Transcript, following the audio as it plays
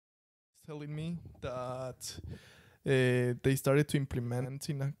telling me that they started to implement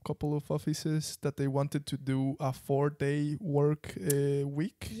in a couple of offices that they wanted to do a 4-day work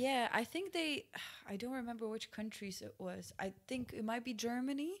week. Yeah, I think I don't remember which countries it was. I think it might be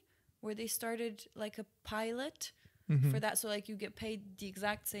Germany where they started like a pilot for that. So like you get paid the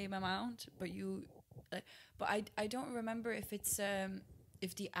exact same amount, but I don't remember if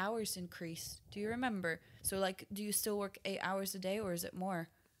the hours increase. Do you remember? So like, do you still work 8 hours a day or is it more?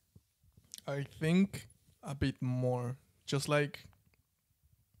 I think a bit more. Just like,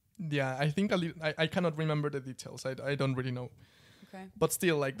 yeah, I think a little. I cannot remember the details. I don't really know. Okay. But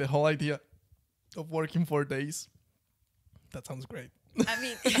still, like the whole idea of working 4 days, that sounds great. I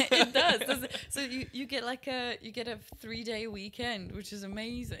mean, it does. Doesn't it? So you get like you get a 3-day weekend, which is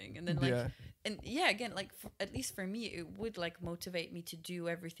amazing, and then like Yeah. and yeah, again, like at least for me, it would like motivate me to do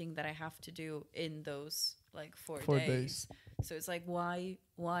everything that I have to do in those like 4 days. 4 days. So it's like why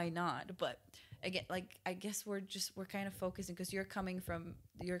not? But again, like I guess we're kind of focusing because you're coming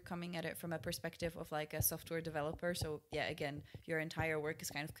at it from a perspective of like a software developer. So yeah, again, your entire work is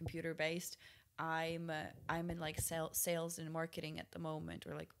kind of computer based. I'm in like sales and marketing at the moment,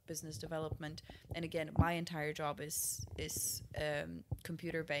 or like business development. And again, my entire job is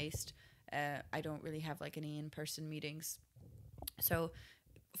computer based. I don't really have like any in-person meetings. So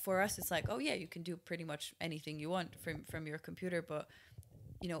for us, it's like, oh yeah, you can do pretty much anything you want from your computer. But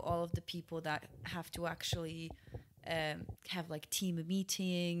you know, all of the people that have to actually have like team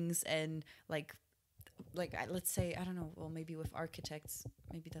meetings and let's say, I don't know, well maybe with architects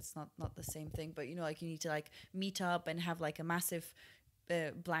maybe that's not the same thing, but you know, like you need to like meet up and have like a massive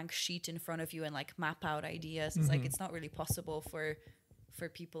blank sheet in front of you and like map out ideas. It's like it's not really possible for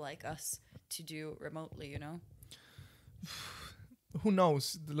people like us to do remotely, you know. Who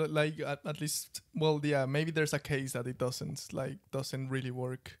knows? Like at least, well, yeah, maybe there's a case that it doesn't really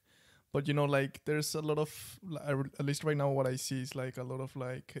work. But you know, like there's a lot of, at least right now, what I see is like a lot of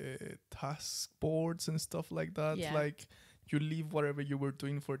like task boards and stuff like that. Yeah. Like you leave whatever you were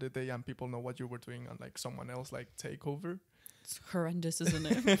doing for the day, and people know what you were doing, and like someone else like take over. It's horrendous, isn't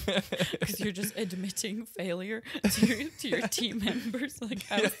it? Because you're just admitting failure to your team members. Like,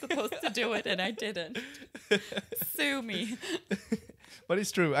 I was supposed to do it and I didn't. Sue me. But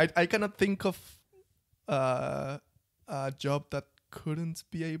it's true. I cannot think of a job that couldn't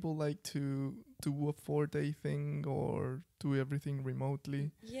be able like to do a 4-day thing or do everything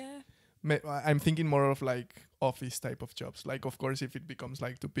remotely. Yeah. I'm thinking more of like office type of jobs. Like, of course, if it becomes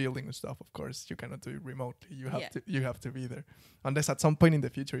like to building and stuff, of course, you cannot do it remotely. You have to be there. Unless at some point in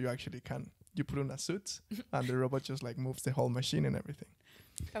the future you actually can. You put on a suit and the robot just like moves the whole machine and everything.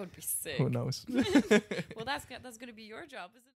 That would be sick. Who knows? Well, that's going to be your job, isn't it?